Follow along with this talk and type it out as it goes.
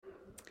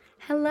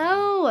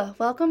Hello!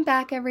 Welcome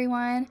back,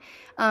 everyone.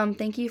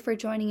 Thank you for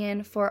joining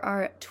in for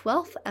our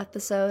 12th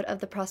episode of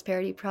the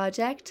Prosperity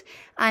Project.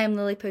 I am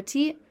Lily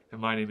Poteet. And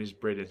my name is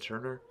Braden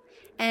Turner.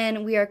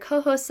 And we are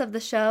co-hosts of the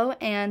show,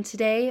 and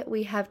today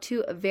we have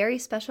two very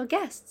special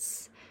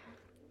guests.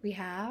 We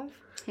have...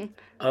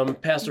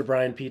 Pastor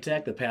Brian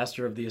Petak, the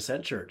pastor of the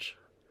Ascent Church.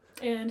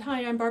 And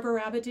hi, I'm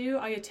Barbara Rabideau.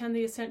 I attend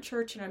the Ascent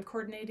Church, and I'm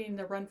coordinating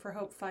the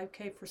Run4Hope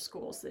 5K for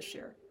schools this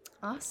year.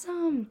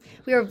 Awesome.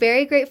 We are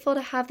very grateful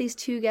to have these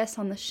two guests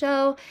on the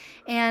show,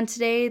 and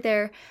today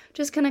they're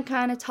just going to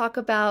kind of talk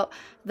about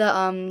the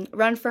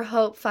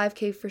Run4Hope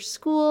 5K for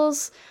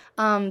schools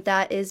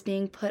that is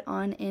being put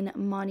on in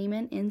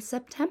Monument in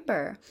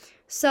September.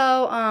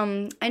 So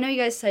I know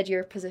you guys said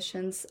your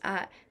positions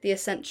at the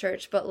Ascent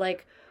Church, but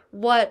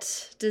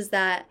what does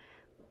that...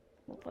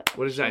 What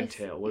does that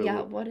entail?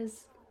 What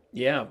is...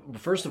 Yeah,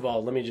 first of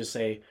all, let me just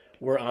say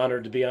we're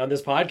honored to be on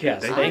this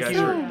podcast. Thank you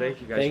guys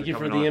Thank you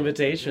for the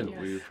invitation.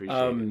 Yeah, we appreciate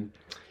it.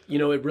 You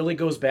know, it really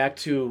goes back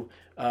to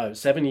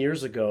 7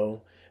 years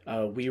ago.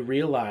 We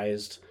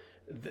realized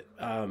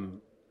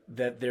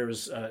that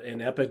there's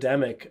an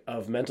epidemic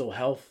of mental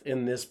health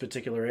in this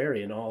particular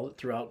area and all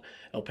throughout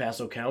El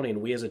Paso County.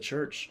 And we as a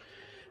church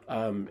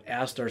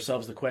asked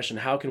ourselves the question,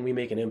 how can we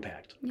make an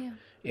impact? Yeah.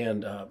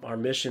 And our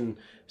mission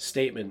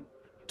statement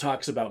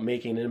talks about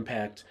making an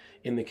impact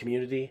in the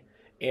community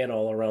and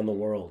all around the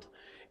world.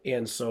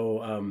 And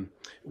so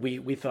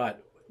we thought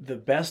the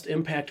best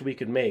impact we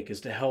could make is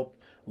to help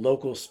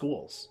local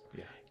schools.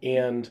 Yeah.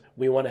 And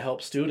we want to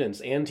help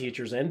students and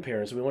teachers and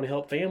parents. We want to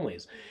help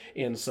families.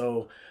 And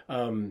so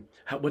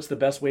what's the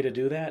best way to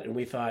do that? And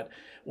we thought,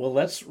 well,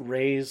 let's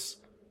raise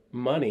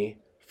money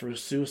for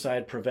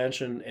suicide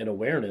prevention and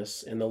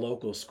awareness in the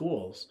local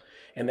schools.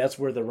 And that's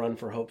where the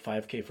Run4Hope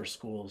 5K for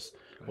schools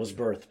was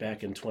birthed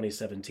back in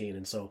 2017.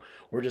 And so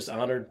we're just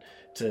honored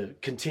to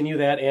continue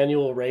that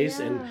annual race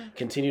and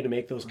continue to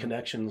make those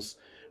connections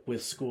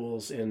with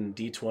schools in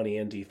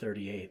D20 and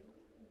D38.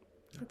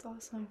 That's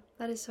awesome.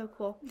 That is so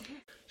cool.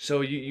 So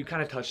you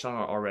kind of touched on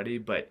it already,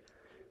 but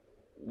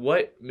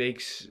what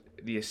makes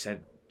the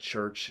Ascent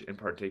Church in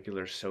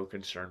particular so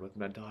concerned with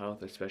mental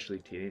health, especially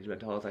teenage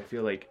mental health? I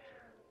feel like,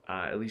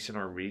 at least in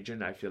our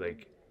region, I feel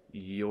like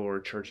your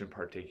church in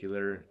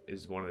particular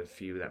is one of the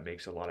few that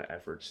makes a lot of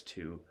efforts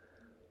to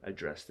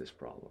address this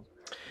problem.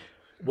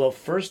 Well,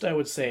 first I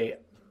would say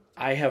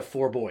I have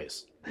 4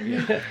 boys.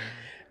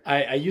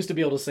 I used to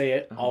be able to say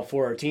it, all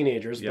 4 are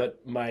teenagers,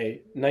 but my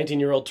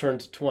 19-year-old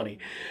turned 20.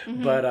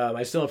 But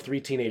I still have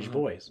 3 teenage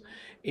boys.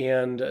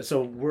 And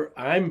so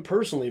I'm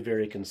personally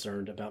very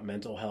concerned about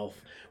mental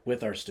health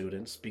with our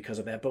students because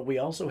of that. But we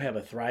also have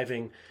a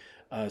thriving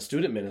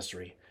student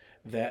ministry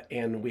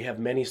and we have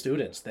many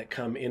students that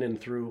come in and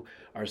through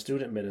our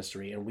student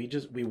ministry, and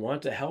we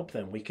want to help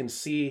them. We can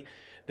see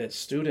that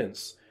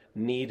students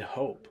need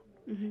hope.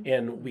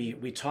 And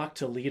we talk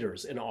to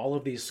leaders in all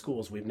of these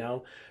schools. We've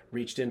now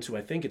reached into,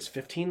 I think it's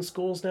 15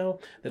 schools now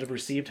that have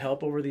received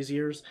help over these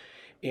years.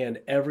 And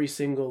every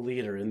single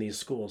leader in these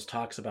schools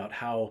talks about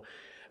how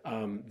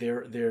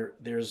there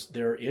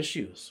are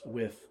issues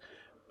with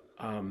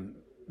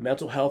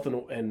mental health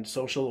and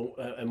social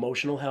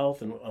emotional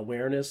health and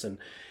awareness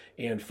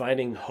and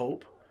finding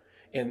hope.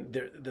 And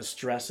the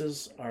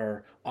stresses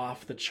are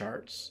off the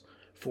charts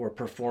for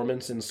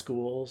performance in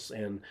schools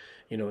and,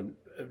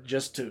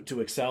 just to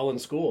excel in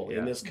school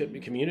in this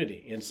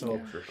community. And so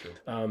For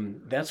sure.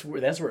 that's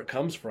where it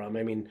comes from.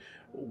 I mean,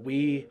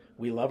 we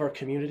love our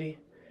community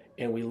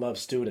and we love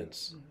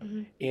students.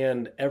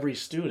 And every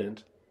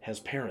student has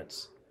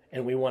parents,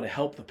 and we want to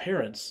help the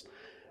parents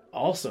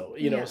also,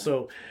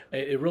 so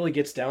it really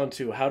gets down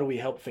to how do we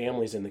help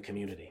families in the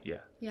community?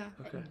 Yeah.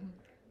 Okay.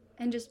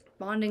 And just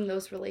bonding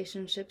those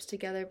relationships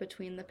together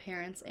between the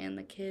parents and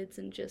the kids,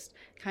 and just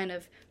kind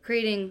of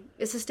creating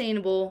a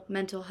sustainable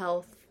mental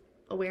health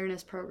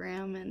awareness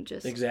program. And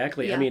just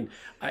exactly. I mean,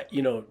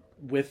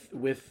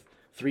 with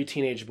 3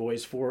 teenage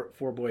boys, four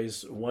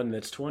boys, 1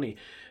 that's 20,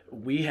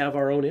 we have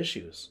our own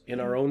issues in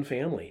our own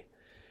family.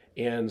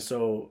 And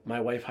so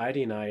my wife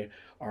Heidi and I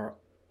are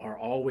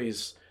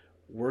always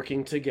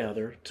working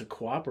together to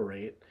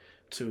cooperate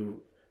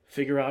to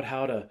figure out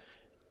how to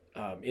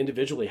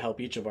individually help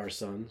each of our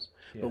sons.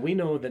 But we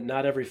know that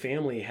not every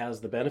family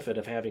has the benefit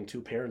of having 2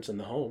 parents in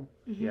the home.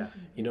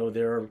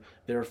 There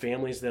are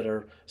families that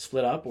are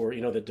split up, or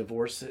the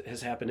divorce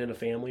has happened in a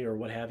family or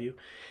what have you.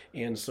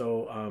 And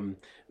so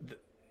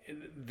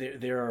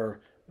there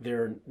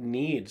are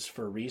needs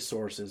for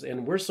resources,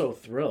 and we're so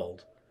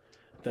thrilled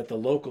that the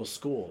local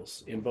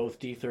schools in both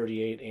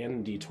D38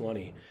 and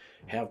D20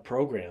 have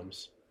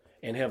programs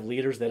and have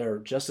leaders that are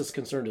just as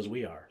concerned as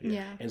we are.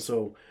 And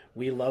so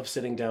we love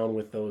sitting down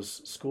with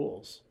those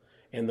schools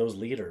and those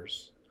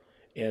leaders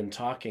and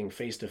talking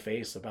face to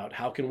face about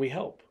how can we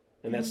help.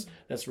 And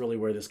that's really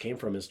where this came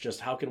from, is just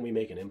how can we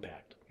make an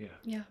impact.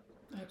 Yeah.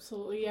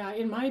 Absolutely, yeah.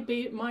 And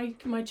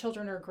my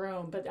children are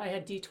grown, but I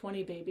had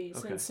D20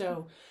 babies, and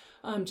so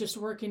just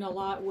working a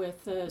lot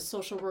with the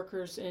social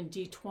workers in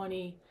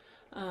D20.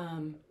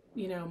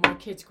 My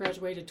kids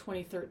graduated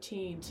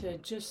 2013, to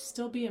just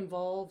still be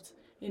involved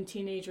in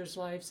teenagers'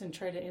 lives and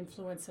try to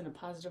influence in a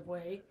positive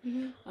way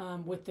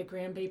with the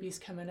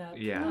grandbabies coming up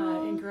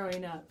and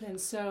growing up. And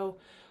so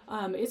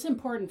it's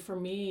important for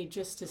me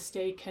just to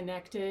stay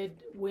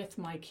connected with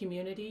my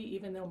community,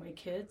 even though my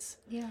kids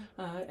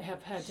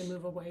have had to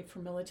move away for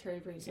military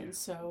reasons.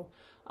 So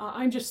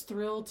I'm just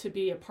thrilled to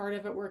be a part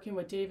of it, working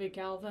with David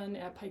Galvin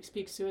at Pikes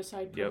Peak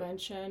Suicide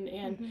Prevention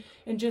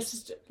and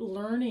just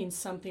learning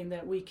something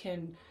that we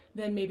can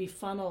then maybe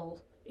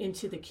funnel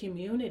into the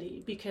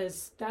community,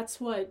 because that's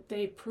what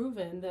they've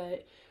proven,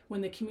 that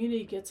when the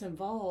community gets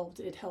involved,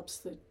 it helps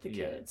the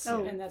kids.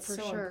 And that's so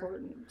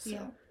important.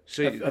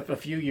 So a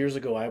few years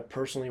ago, I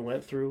personally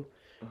went through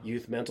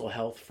youth mental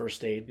health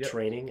first aid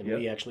training, and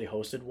we actually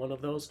hosted one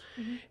of those.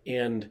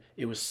 And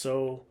it was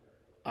so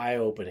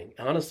eye-opening,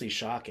 honestly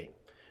shocking,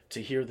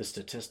 to hear the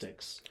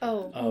statistics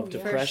of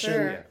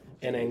depression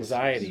and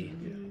anxiety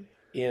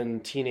in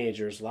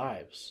teenagers'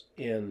 lives.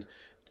 In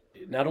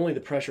not only the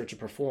pressure to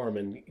perform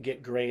and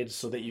get grades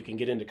so that you can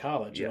get into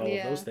college and all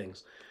of those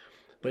things,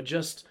 but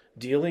just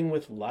dealing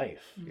with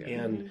life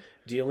and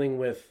dealing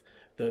with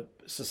the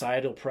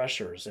societal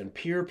pressures and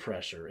peer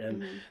pressure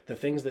and the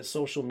things that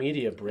social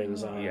media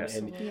brings on.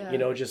 And, you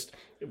know, just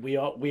we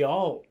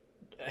all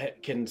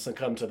can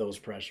succumb to those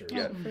pressures.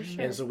 For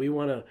sure. And so we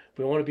want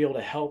to be able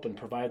to help and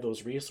provide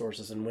those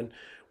resources. And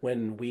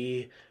when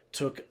we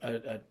took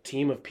a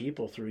team of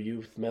people through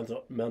youth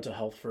mental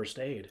health first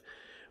aid,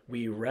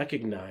 we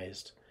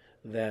recognized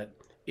that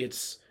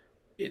it's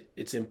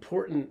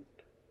important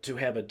to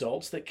have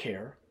adults that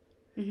care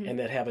and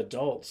that have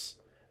adults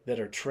that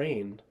are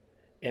trained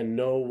and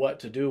know what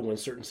to do when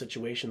certain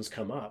situations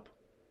come up.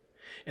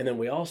 And then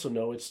we also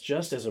know it's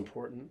just as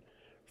important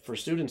for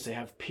students to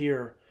have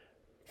peer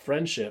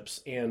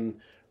friendships and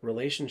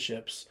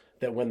relationships,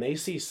 that when they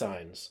see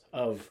signs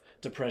of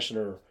depression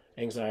or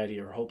anxiety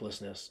or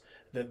hopelessness,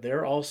 that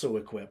they're also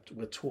equipped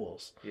with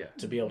tools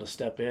to be able to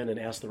step in and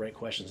ask the right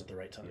questions at the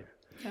right time.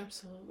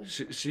 Absolutely.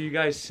 So you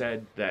guys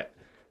said that,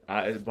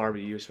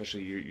 Barbie, you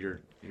especially,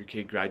 your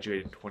kid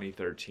graduated in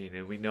 2013,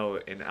 and we know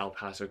in El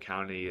Paso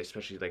County,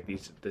 especially like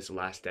this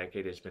last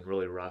decade, has been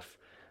really rough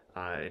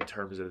in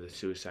terms of the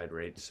suicide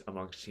rates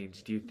amongst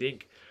teens. Do you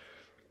think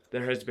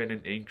there has been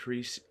an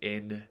increase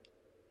in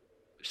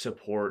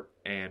support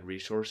and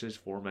resources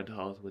for mental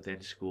health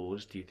within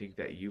schools? Do you think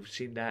that you've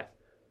seen that,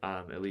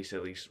 at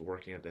least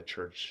working at the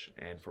church,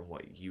 and from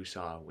what you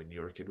saw when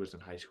your kid was in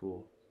high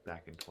school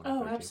back in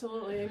 2013? Oh,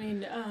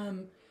 absolutely.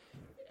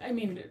 I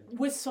mean,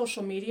 with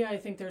social media, I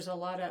think there's a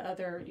lot of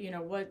other,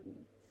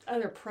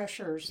 other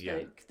pressures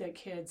that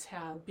kids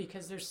have,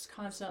 because there's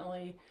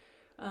constantly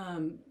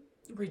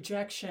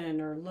rejection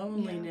or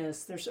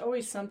loneliness. There's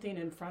always something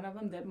in front of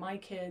them that my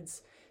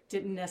kids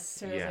didn't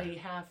necessarily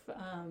have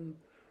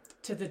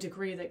to the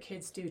degree that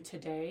kids do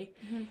today.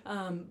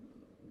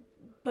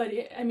 But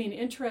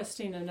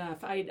interesting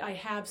enough, I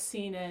have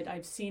seen it.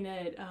 I've seen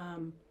it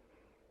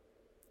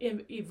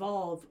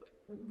evolve.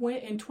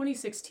 In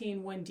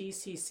 2016, when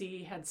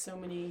DCC had so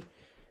many,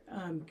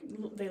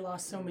 they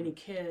lost so many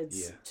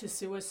kids to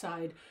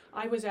suicide,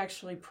 I was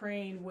actually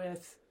praying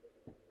with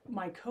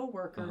my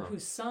coworker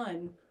whose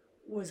son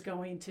was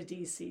going to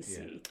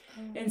DCC.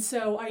 And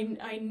so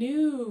I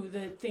knew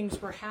that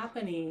things were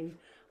happening,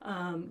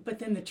 but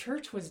then the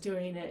church was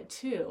doing it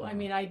too.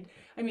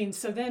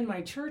 So then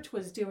my church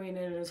was doing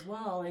it as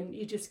well, and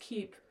you just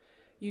keep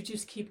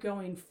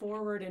going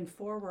forward and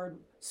forward.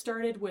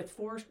 Started with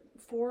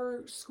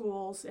four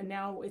schools, and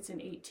now it's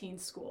in 18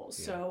 schools.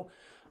 So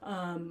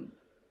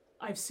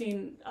I've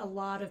seen a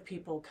lot of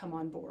people come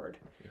on board,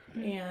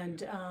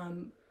 and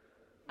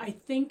I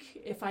think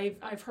if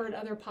I've heard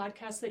other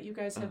podcasts that you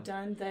guys have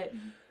done, that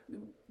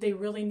they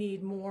really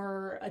need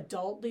more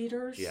adult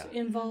leaders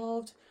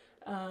involved.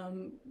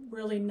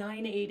 Really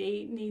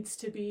 988 needs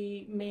to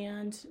be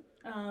manned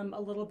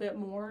a little bit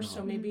more,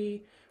 so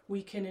maybe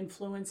we can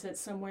influence it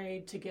some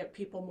way to get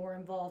people more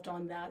involved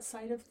on that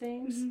side of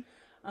things.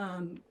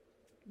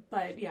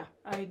 But yeah,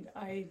 I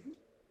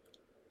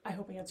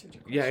hope I answered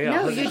your question.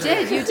 No,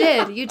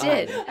 you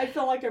did. I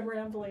feel like I'm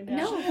rambling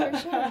now. No, for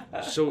sure.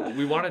 So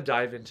we want to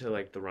dive into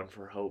like the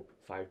Run4Hope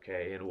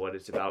 5K and what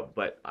it's about,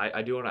 but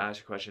I do want to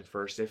ask a question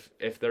first.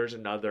 If there's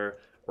another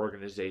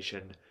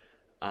organization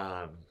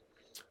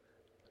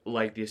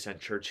like the Ascent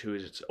Church who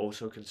is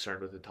also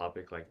concerned with a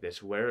topic like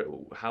this,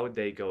 how would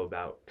they go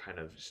about kind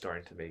of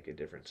starting to make a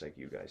difference like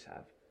you guys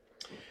have?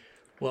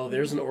 Well,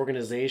 there's an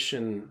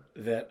organization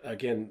that,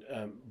 again,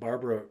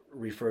 Barbara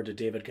referred to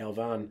David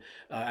Galvan.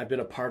 I've been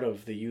a part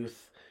of the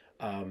youth,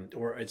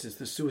 or it's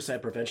the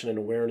Suicide Prevention and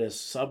Awareness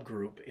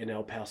subgroup in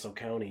El Paso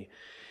County,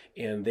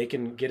 and they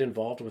can get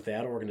involved with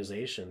that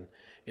organization.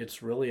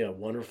 It's really a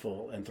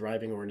wonderful and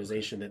thriving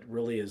organization that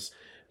really is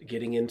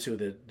getting into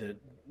the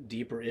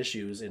deeper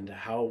issues into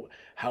how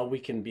we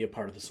can be a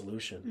part of the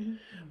solution.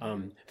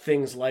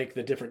 Things like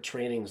the different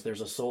trainings.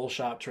 There's a soul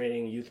shop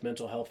training, youth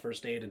mental health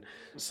first aid, and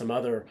some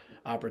other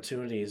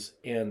opportunities.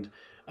 And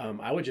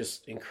I would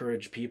just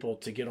encourage people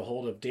to get a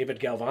hold of David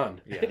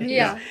Galvan.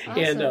 Yeah.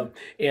 Awesome.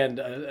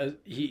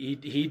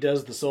 He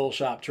does the Soul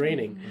Shop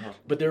training,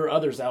 but there are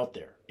others out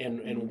there,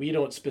 and we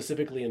don't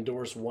specifically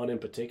endorse one in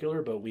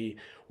particular, but we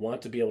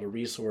want to be able to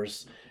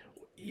resource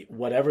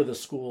whatever the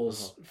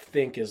schools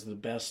think is the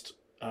best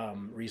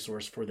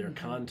resource for their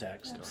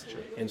context.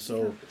 Absolutely. And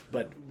so,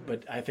 but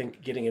I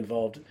think getting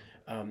involved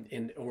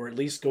or at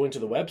least going to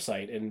the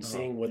website and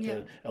seeing what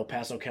the El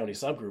Paso County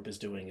subgroup is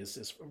doing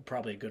is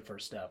probably a good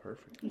first step.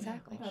 Perfect.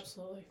 Exactly.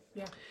 Absolutely.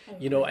 Yeah.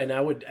 And I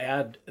would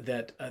add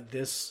that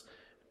this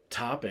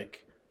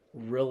topic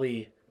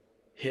really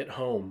hit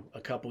home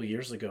a couple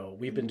years ago.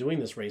 We've been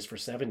doing this race for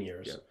 7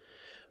 years,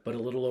 but a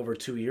little over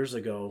 2 years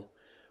ago,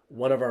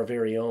 one of our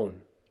very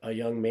own, a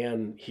young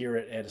man here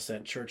at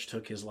Ascent Church,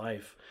 took his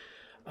life.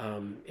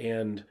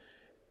 The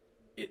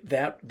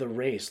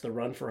race, the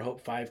Run for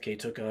Hope 5K,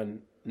 took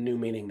on new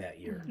meaning that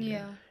year.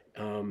 Yeah.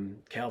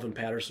 Calvin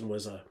Patterson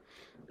was a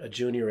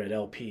junior at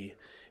LP,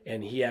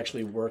 and he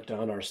actually worked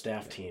on our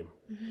staff team.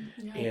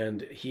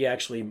 And he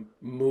actually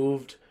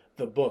moved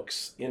the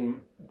books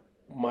in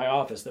my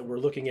office that we're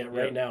looking at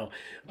right now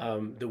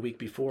the week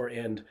before,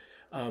 and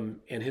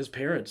his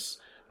parents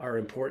are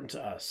important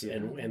to us,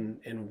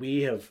 and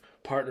we have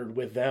partnered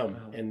with them,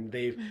 and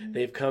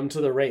they've come to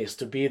the race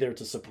to be there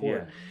to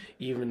support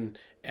even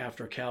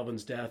after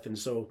Calvin's death. And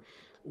so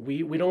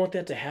we don't want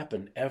that to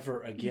happen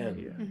ever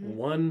again.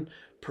 One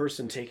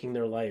person taking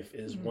their life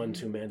is one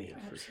too many.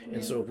 Absolutely.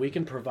 And so if we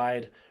can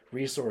provide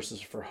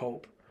resources for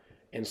hope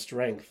and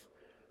strength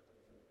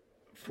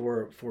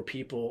for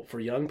people, for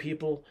young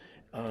people,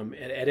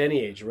 at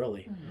any age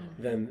really,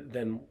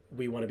 then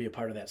we want to be a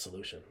part of that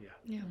solution.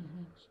 Yeah.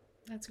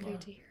 That's great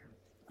to hear.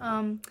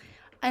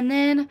 And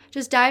then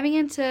just diving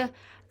into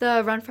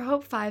the Run for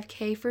Hope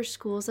 5K for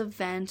Schools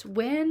event.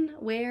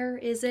 Where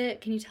is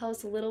it? Can you tell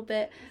us a little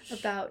bit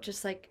about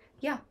just like,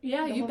 Yeah, the you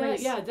whole bet.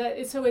 race?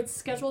 Yeah, so it's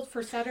scheduled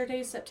for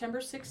Saturday, September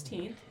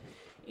 16th.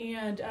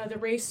 And the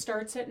race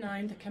starts at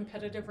 9. The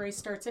competitive race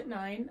starts at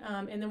 9.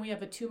 And then we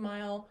have a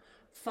 2-mile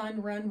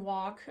fun run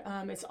walk.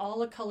 It's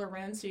all a color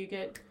run, so you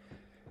get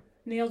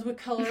nailed with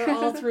color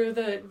all through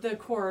the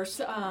course.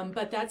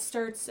 But that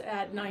starts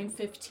at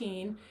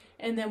 9:15.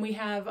 And then we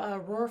have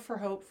Roar for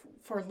Hope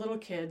for little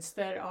kids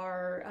that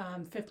are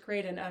 5th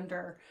grade and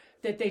under,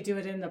 that they do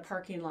it in the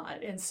parking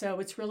lot. And so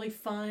it's really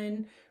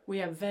fun. We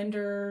have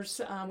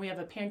vendors. We have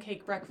a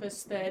pancake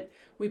breakfast that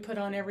we put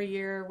on every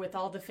year with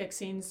all the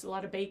fixings, a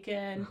lot of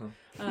bacon,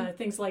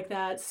 things like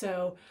that.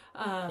 So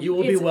You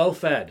will be well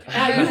fed.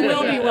 you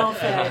will be well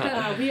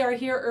fed. We are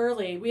here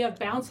early. We have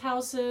bounce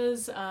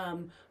houses,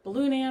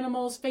 balloon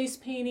animals, face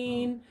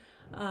painting.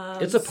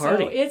 It's a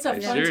party. So it's a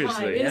fun Seriously,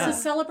 time. It is yeah. a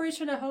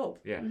celebration of hope.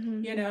 Yeah.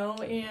 You know,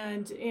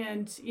 and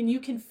you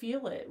can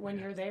feel it when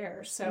you're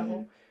there.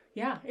 So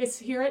yeah, it's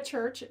here at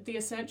church, the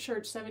Ascent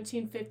Church,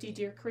 1750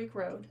 Deer Creek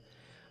Road.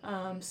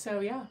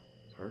 So yeah.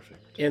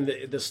 Perfect. And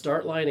the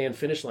start line and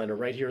finish line are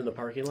right here in the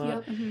parking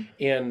lot. Yep.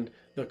 And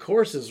the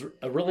course is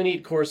a really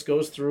neat course,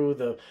 goes through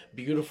the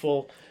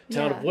beautiful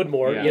town of Yeah.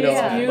 Woodmore, Yeah. you know, It's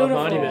a beautiful.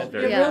 monument. It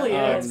really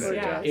is. very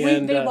Yeah. nice.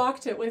 And, They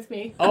walked it with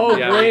me. Oh,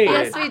 Yeah. great.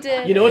 Yes, we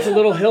did. You know, it's a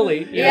little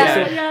hilly. You Yeah.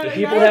 know, so Yeah,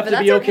 people yeah, have but to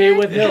be that's okay okay.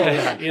 with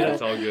hills. You know,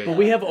 It's all good. but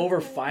we have over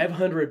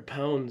 500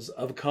 pounds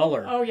of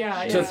color Oh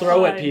yeah. to it's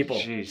throw at fun. people.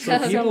 Jeez. So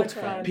So people, much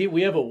fun.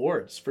 we have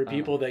awards for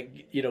people that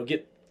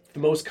get the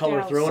most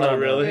color Doused. thrown Oh, on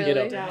them. really? You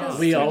know, Doused.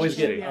 we always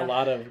get Yeah. a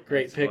lot of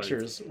great That's funny.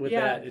 pictures with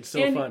Yeah. that. It's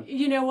so and fun.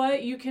 you know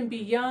what? You can be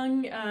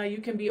young. You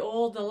can be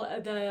old.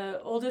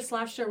 The oldest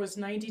last year was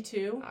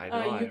 92. I know,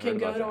 I You heard can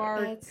go about to that.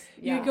 our. That's,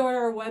 You can go to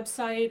our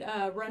website,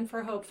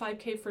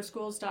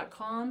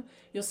 run4hope5kforschools.com.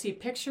 You'll see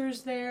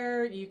pictures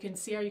there. You can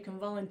see how you can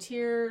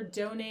volunteer,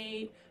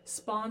 donate,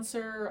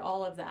 sponsor,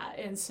 all of that.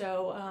 And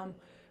so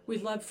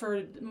we'd love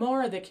for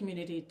more of the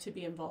community to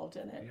be involved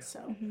in it.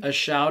 So A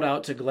shout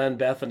out to Glenn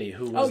Bethany,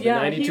 who was Oh,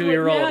 yeah, the he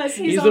 92-year-old. yes,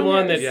 he's he's the on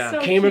one there. that Yeah. So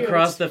came cute.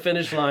 across the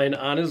finish line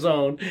on his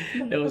own.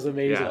 It was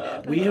amazing.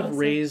 Yeah. We have Awesome.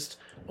 raised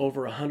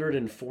over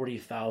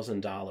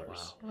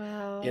 $140,000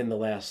 wow. in the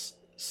last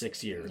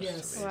 6 years.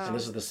 Yes. Wow. And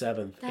this is the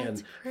 7th.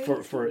 That's and crazy.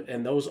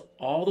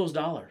 all those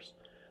dollars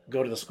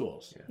go to the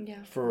schools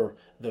Yeah. for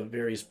the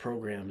various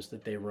programs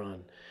that they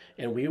run.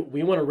 And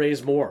we want to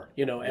raise more.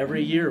 You know,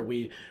 every year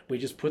we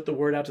just put the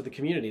word out to the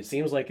community. It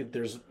seems like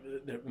there's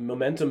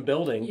momentum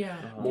building.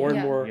 yeah. More and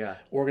Yeah. more Yeah.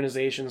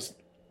 organizations,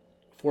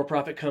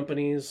 for-profit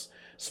companies,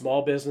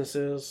 small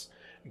businesses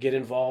get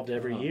involved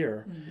every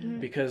year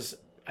because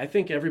I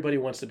think everybody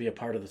wants to be a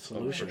part of the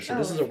solution. So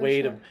this Oh, is a for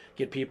way sure. to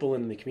get people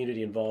in the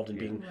community involved in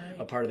being Right.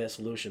 a part of that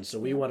solution. So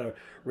we want to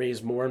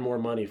raise more and more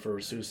money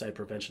for suicide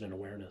prevention and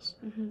awareness.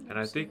 And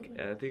I think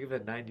if a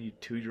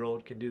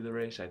 92-year-old can do the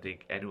race, I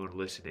think anyone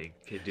listening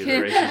can do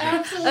the race.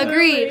 as well.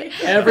 Agreed.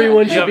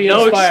 Everyone You should have be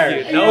no inspired.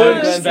 excuse. No Glenn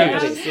excuse.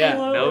 Bethany. Yeah.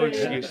 No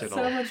Absolutely. excuse at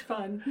So all. much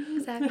fun.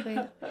 Exactly.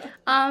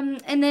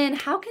 And then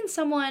how can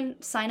someone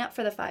sign up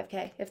for the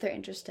 5K if they're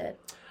interested?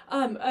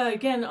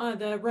 Again, on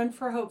the Run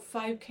for Hope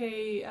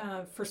 5K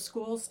for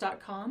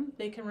schools.com,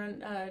 they can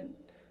run,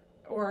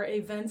 or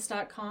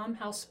events.com,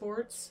 house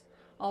sports,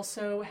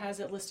 also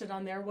has it listed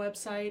on their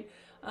website.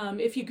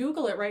 If you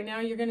Google it right now,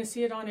 you're going to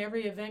see it on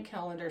every event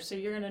calendar, so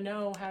you're going to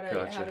know how to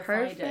Gotcha.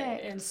 find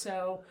it. And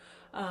so,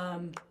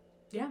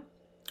 yeah.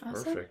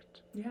 Awesome.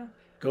 Perfect. Yeah.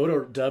 Go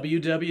to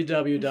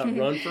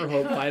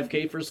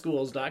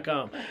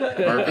www.run4hope5kforschools.com.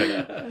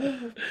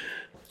 Perfect.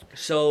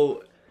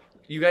 So,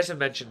 you guys have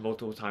mentioned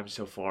multiple times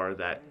so far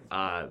that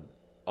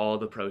all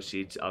the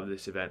proceeds of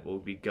this event will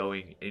be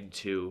going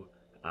into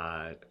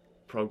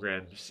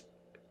programs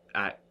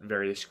at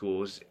various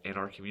schools in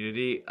our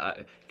community.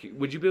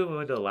 Would you be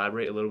able to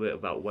elaborate a little bit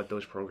about what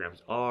those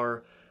programs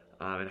are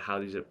and how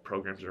these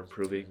programs are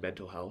improving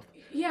mental health?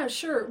 Yeah,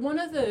 sure. One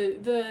of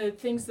the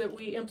things that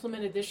we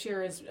implemented this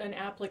year is an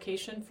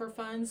application for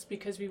funds,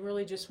 because we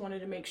really just wanted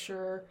to make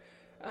sure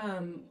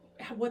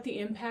what the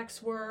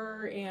impacts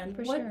were and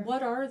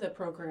what are the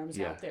programs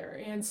out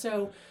there. And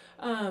so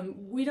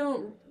we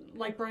don't,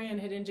 like Brian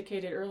had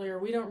indicated earlier,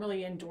 we don't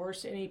really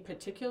endorse any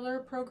particular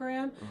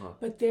program,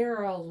 but there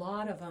are a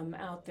lot of them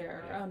out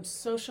there.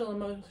 Social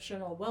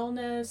emotional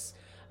wellness.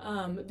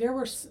 I'm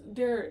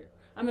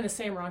going to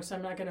say them wrong, so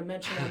I'm not going to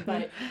mention them,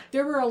 but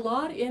there were a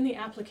lot in the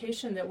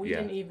application that we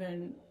didn't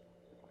even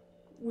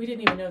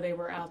know they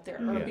were out there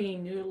or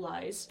being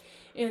utilized.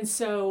 And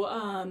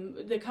so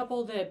the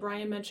couple that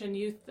Brian mentioned,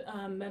 youth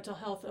mental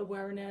health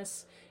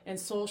awareness and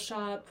Soul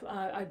Shop,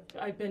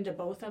 I've been to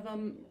both of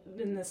them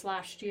in this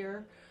last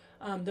year.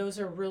 Those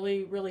are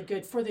really, really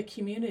good for the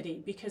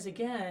community, because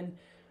again,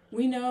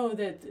 we know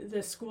that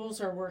the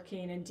schools are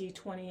working in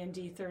D20 and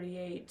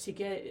D38 to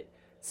get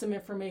some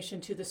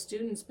information to the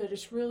students, but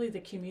it's really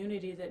the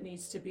community that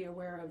needs to be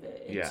aware of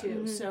it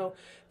too. So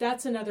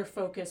that's another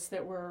focus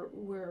that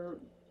we're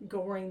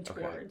going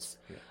towards.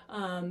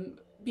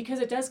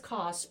 Because it does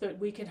cost, but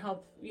we can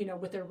help,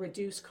 with a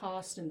reduced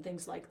cost and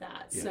things like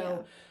that.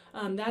 So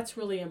that's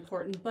really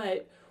important.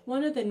 But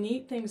one of the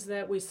neat things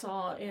that we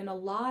saw in a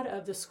lot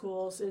of the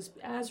schools is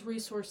as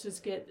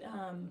resources get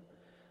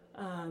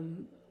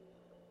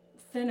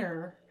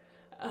thinner,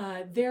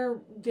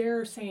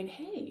 they're saying,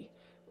 hey,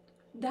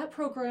 that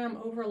program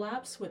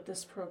overlaps with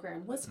this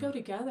program. Let's go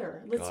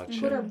together. Let's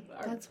put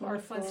our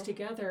funds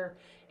together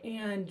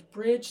and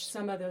bridge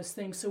some of those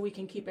things so we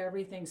can keep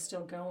everything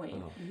still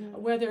going.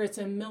 Whether it's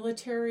a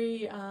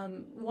military,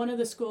 one of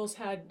the schools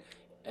had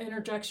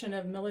introduction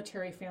of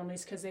military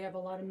families because they have a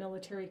lot of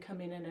military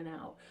coming in and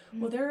out.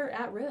 Well, they're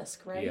at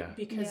risk, right?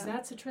 Because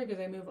that's a trigger.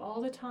 They move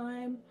all the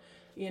time.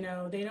 They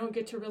don't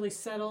get to really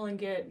settle and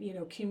get,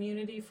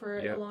 community for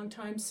a long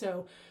time.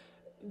 So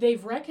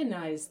they've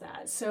recognized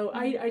that. So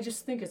I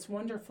just think it's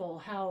wonderful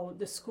how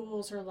the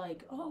schools are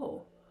like,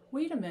 oh,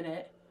 wait a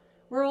minute.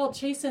 We're all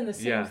chasing the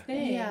same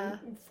thing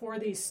for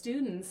these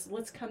students.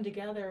 Let's come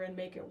together and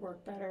make it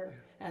work better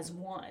as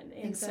one.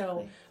 And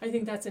so I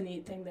think that's a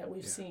neat thing that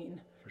we've seen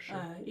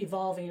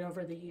evolving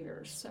over the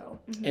years. So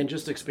And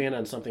just to expand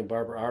on something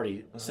Barbara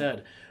already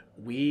said,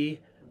 we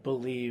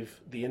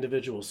believe the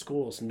individual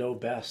schools know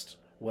best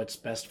what's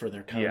best for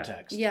their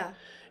context.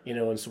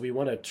 And so we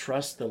want to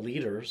trust the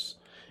leaders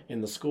in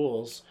the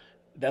schools.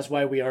 That's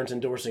why we aren't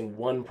endorsing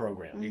one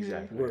program.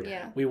 Exactly.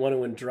 We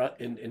want to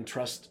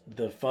entrust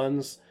the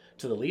funds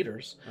to the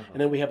leaders, and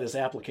then we have this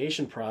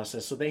application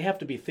process, so they have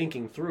to be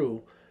thinking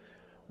through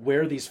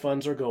where these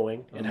funds are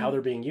going and how they're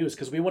being used,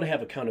 because we want to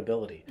have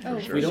accountability.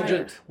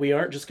 We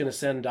aren't just going to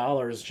send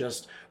dollars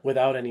just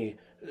without any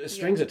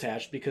strings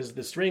attached, because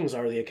the strings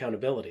are the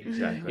accountability.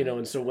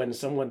 And so when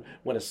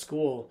a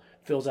school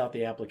fills out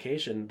the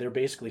application, they're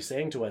basically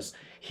saying to us,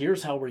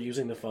 here's how we're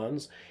using the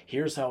funds,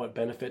 here's how it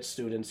benefits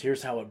students,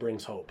 here's how it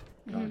brings hope.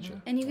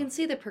 And you can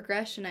see the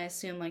progression, I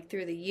assume,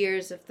 through the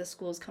years, if the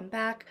schools come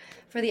back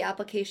for the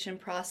application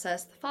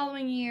process the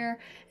following year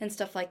and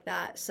stuff like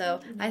that. So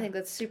I think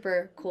that's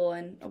super cool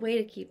and a way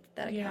to keep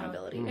that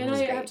accountability. And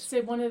I have to say,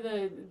 one of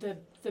the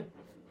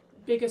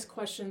biggest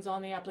questions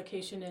on the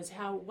application is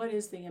what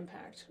is the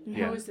impact?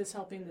 How is this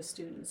helping the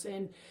students?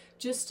 And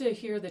just to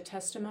hear the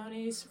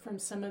testimonies from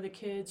some of the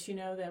kids,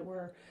 that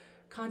were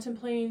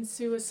contemplating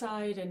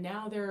suicide and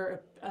now they're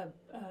a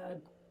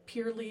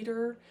peer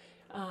leader,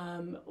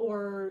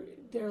 or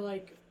they're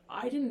like,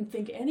 I didn't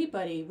think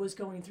anybody was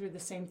going through the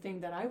same thing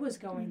that I was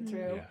going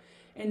through.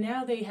 And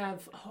now they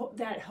have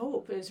that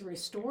hope is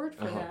restored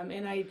for them.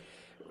 And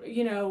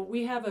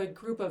we have a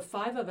group of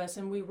 5 of us,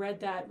 and we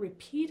read that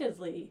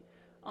repeatedly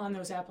on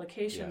those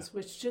applications,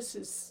 which just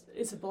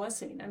is a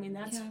blessing. I mean,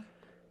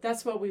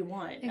 that's what we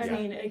want. I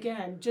mean,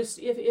 again, just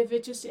if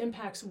it just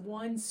impacts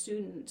one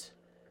student,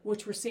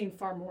 which we're seeing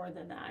far more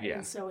than that.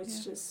 And so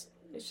it's just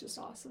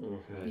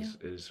awesome. It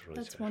is really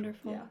That's special.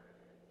 wonderful.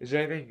 Is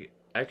there anything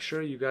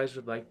extra you guys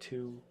would like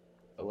to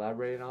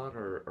elaborate on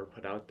or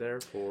put out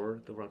there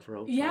for the Run for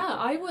Hope? Yeah,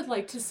 I would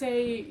like to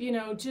say,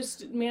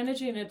 just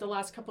managing it the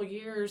last couple of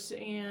years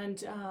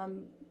and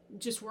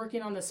just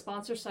working on the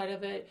sponsor side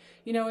of it.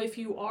 If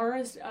you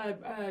are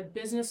a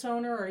business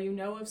owner, or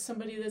of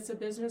somebody that's a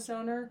business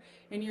owner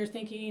and you're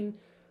thinking,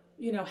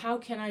 how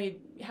can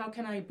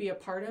I be a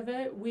part of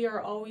it? We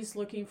are always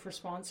looking for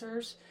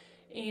sponsors.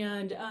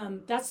 And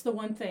that's the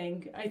one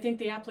thing. I think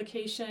the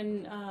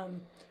application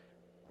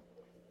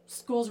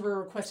schools were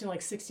requesting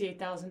like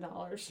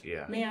 $68,000.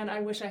 Yeah. Man,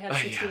 I wish I had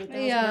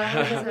 $68,000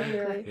 Yeah, every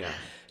year Yeah.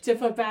 to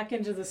put back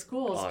into the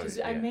schools. Because,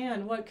 yeah.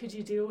 man, what could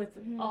you do with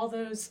all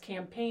those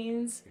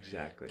campaigns?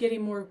 Exactly.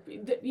 Getting more,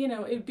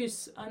 it'd be,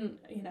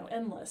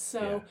 endless.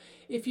 So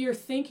if you're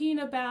thinking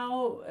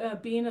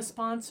about being a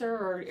sponsor,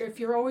 or if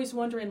you're always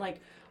wondering,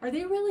 like, are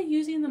they really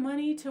using the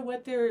money to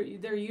what they're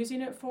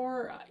using it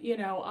for?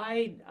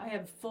 I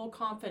have full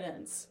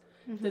confidence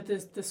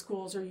that the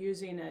schools are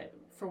using it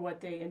for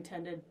what they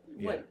intended,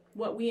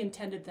 what we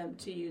intended them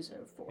to use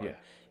it for. Yeah.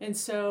 And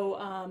so,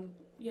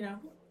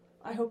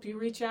 I hope you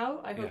reach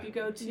out. I hope you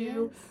go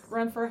to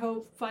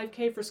Run4Hope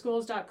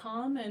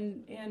 5kforschools.com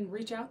and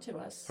reach out to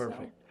us.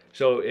 Perfect.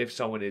 So if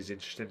someone is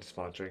interested in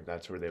sponsoring,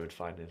 that's where they would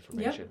find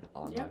information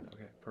online. Yep.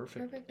 Okay,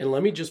 perfect. And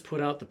let me just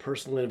put out the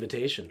personal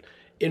invitation,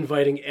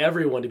 inviting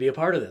everyone to be a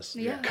part of this.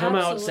 Yeah. Come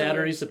out Absolutely.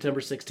 Saturday,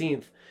 September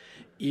 16th,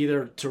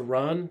 either to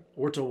run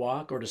or to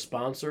walk or to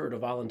sponsor or to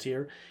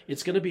volunteer.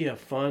 It's going to be a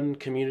fun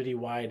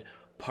community-wide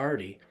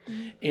party.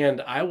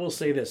 And I will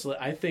say this,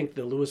 I think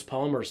the Lewis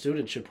Palmer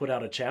students should put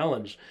out a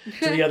challenge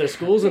to the other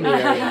schools in the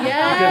area.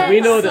 Because we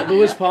know that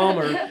Lewis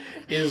Palmer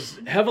is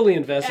heavily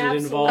invested,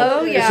 involved.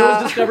 Oh, And yeah. so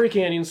is Discovery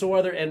Canyon, so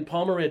are there, and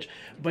Palmer Ridge.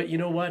 But you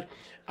know what?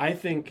 I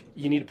think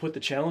you need to put the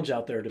challenge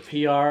out there to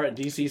PR and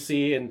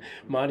DCC and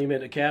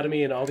Monument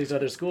Academy and all these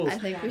other schools. I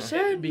think we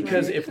should.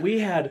 Because if we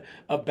had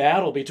a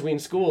battle between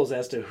schools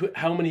as to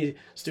how many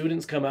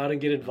students come out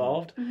and get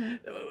involved,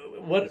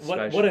 what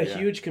a Especially,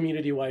 huge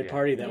community-wide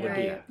party that would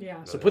be. Right.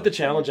 Yeah. So put the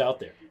challenge out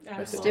there.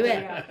 Let's Absolutely. do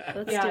it. Yeah.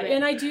 Let's Yeah, do it.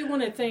 and I do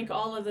want to thank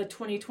all of the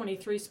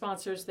 2023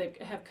 sponsors that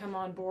have come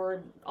on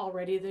board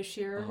already this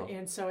year.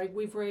 And so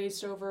we've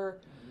raised over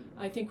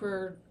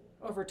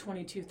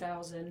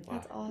 22,000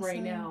 That's awesome.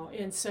 right now.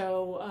 And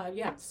so,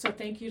 so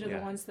thank you to the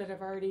ones that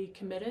have already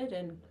committed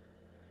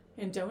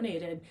and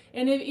donated.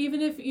 And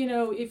even if,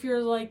 if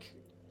you're like,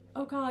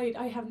 oh God,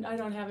 I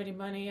don't have any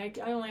money. I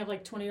only have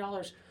like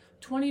 $20.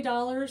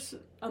 $20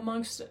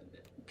 amongst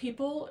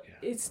people,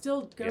 it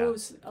still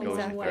goes a Goes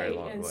long a way. very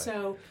long And way.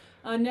 so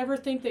never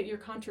think that your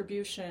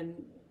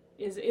contribution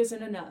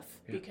isn't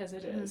enough, because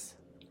it is.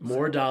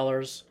 More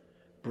dollars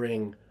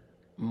bring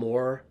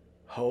more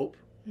hope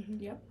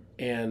Yep.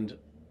 and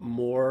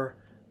more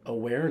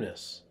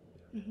awareness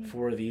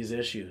for these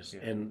issues.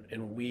 And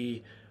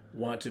we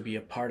want to be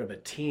a part of a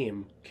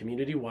team,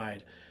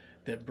 community-wide,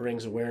 that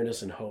brings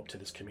awareness and hope to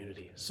this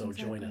community. So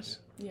join us.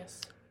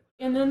 Yes.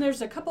 And then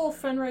there's a couple of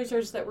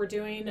fundraisers that we're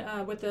doing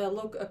with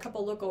a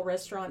couple local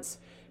restaurants.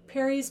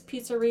 Perry's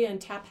Pizzeria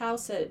and Tap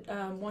House at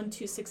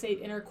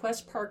 1268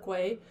 Interquest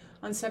Parkway.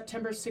 On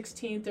September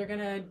 16th, they're going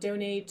to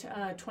donate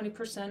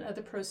 20% of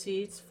the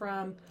proceeds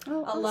from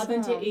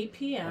 11 to 8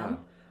 p.m.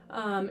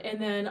 And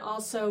then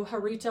also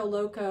Jarrito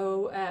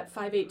Loco at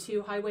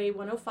 582 Highway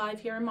 105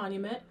 here in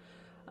Monument.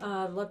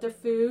 Love their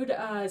food.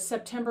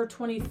 September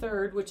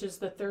 23rd, which is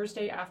the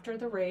Thursday after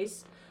the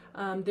race,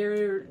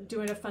 they're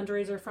doing a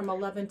fundraiser from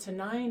 11 to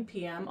 9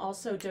 p.m.,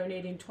 also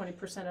donating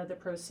 20% of the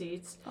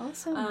proceeds.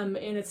 Awesome.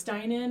 And it's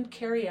dine-in,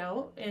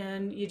 carry-out,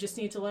 and you just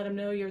need to let them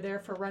know you're there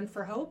for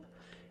Run4Hope,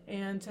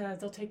 and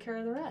they'll take care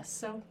of the rest.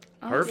 So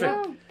Perfect.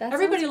 Awesome. That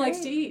everybody sounds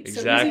likes great. to eat, so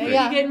Exactly. easy for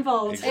Yeah. you to get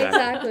involved.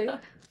 Exactly.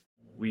 Exactly.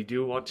 We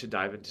do want to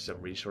dive into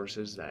some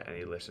resources that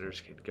any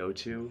listeners can go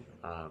to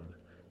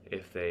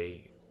if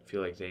they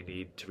feel like they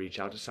need to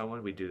reach out to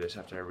someone. We do this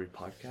after every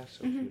podcast,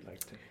 so if you'd like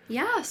to.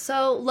 Yeah,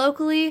 so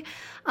locally,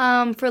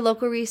 for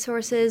local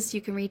resources,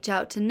 you can reach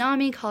out to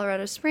NAMI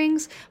Colorado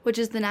Springs, which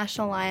is the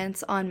National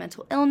Alliance on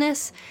Mental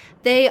Illness.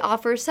 They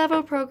offer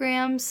several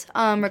programs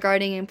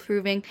regarding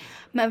improving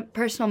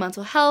personal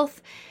mental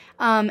health,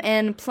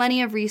 and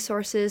plenty of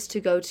resources to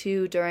go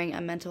to during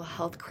a mental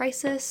health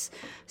crisis,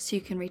 so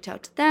you can reach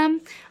out to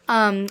them.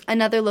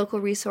 Another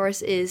local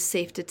resource is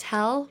Safe to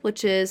Tell,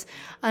 which is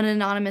an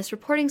anonymous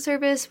reporting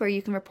service where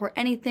you can report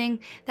anything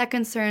that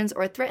concerns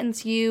or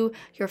threatens you,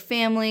 your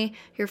family,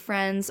 your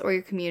friends, or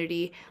your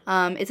community.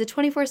 It's a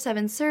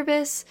 24/7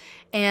 service,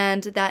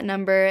 and that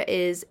number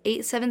is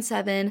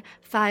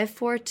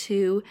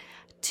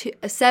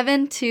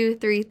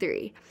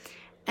 877-542-7233.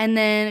 And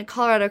then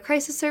Colorado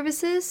Crisis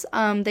Services,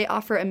 they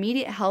offer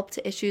immediate help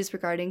to issues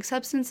regarding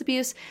substance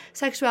abuse,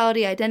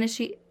 sexuality,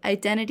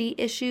 identity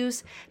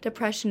issues,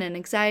 depression and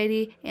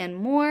anxiety, and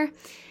more.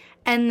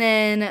 And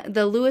then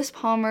the Lewis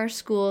Palmer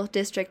School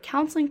District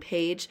Counseling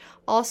page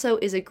also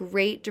is a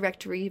great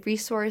directory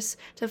resource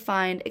to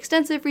find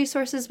extensive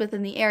resources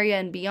within the area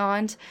and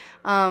beyond,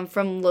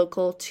 from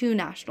local to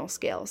national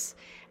scales.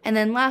 And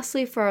then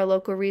lastly, for our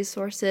local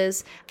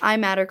resources, I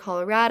Matter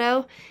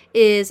Colorado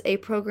is a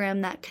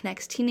program that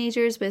connects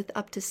teenagers with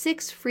up to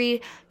 6 free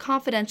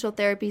confidential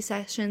therapy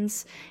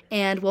sessions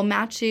and will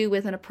match you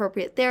with an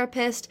appropriate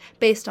therapist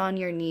based on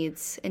your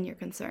needs and your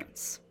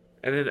concerns.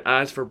 And then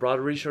as for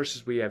broader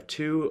resources, we have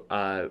two,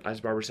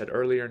 as Barbara said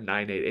earlier,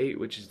 988,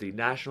 which is the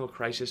National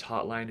Crisis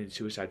Hotline and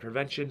Suicide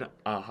Prevention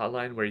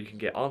Hotline, where you can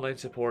get online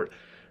support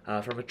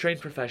from a trained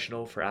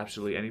professional for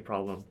absolutely any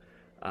problem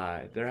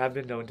There have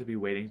been known to be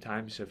waiting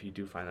times, so if you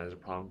do find that as a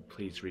problem,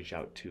 please reach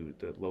out to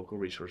the local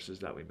resources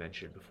that we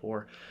mentioned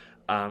before.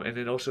 And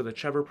then also the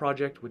Trevor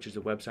Project, which is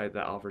a website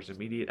that offers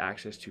immediate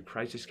access to a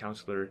crisis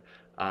counselor,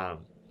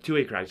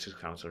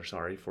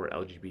 for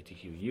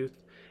LGBTQ youth.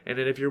 And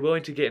then if you're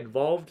willing to get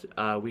involved,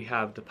 we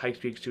have the Pikes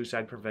Peak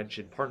Suicide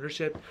Prevention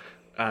Partnership.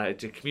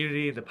 It's a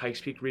community in the Pikes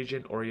Peak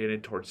region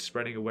oriented towards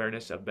spreading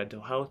awareness of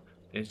mental health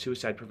and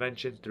suicide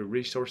prevention through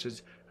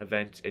resources,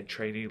 events, and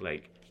training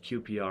like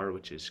QPR,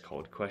 which is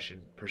called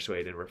Question,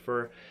 Persuade, and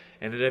Refer.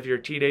 And then if you're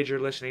a teenager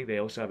listening, they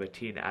also have a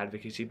teen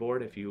advocacy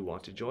board if you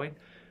want to join.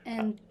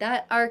 And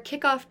that our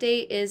kickoff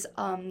date is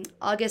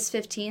August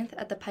 15th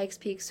at the Pikes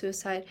Peak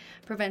Suicide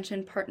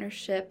Prevention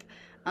Partnership.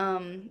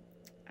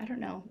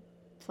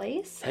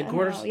 Place?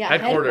 Headquarters? Yeah,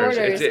 Headquarters.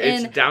 It's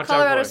in downtown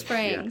Colorado Orange.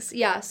 Springs.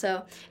 Yeah,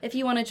 so if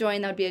you want to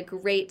join, that would be a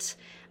great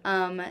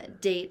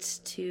date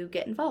to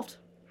get involved.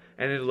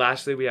 And then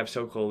lastly, we have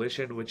So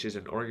Coalition, which is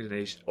an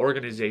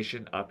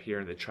organization up here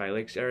in the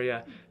Tri-Lakes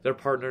area. They're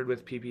partnered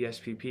with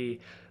PPSPP,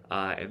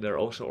 and they're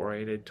also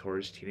oriented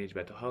towards teenage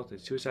mental health and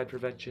suicide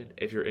prevention.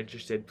 If you're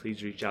interested,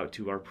 please reach out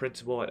to our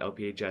principal at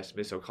LPHS,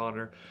 Miss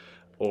O'Connor,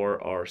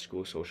 or our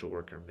school social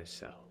worker, Miss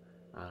Sell.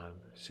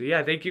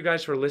 Thank you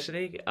guys for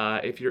listening.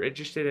 If you're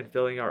interested in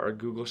filling out our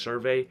Google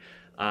survey,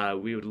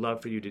 we would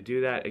love for you to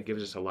do that. It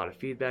gives us a lot of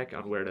feedback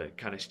on where to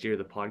kind of steer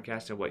the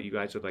podcast and what you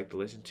guys would like to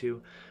listen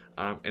to.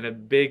 And a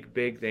big,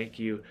 big thank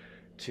you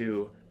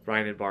to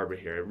Ryan and Barbara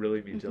here. It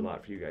really means a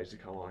lot for you guys to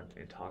come on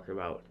and talk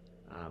about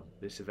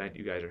this event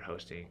you guys are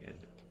hosting.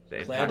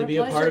 And glad to be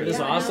a part of this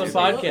awesome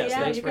podcast.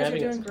 Thanks for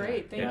having us. You guys are doing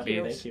great. Thank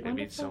you. It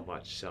means so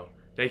much. So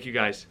thank you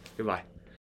guys. Goodbye.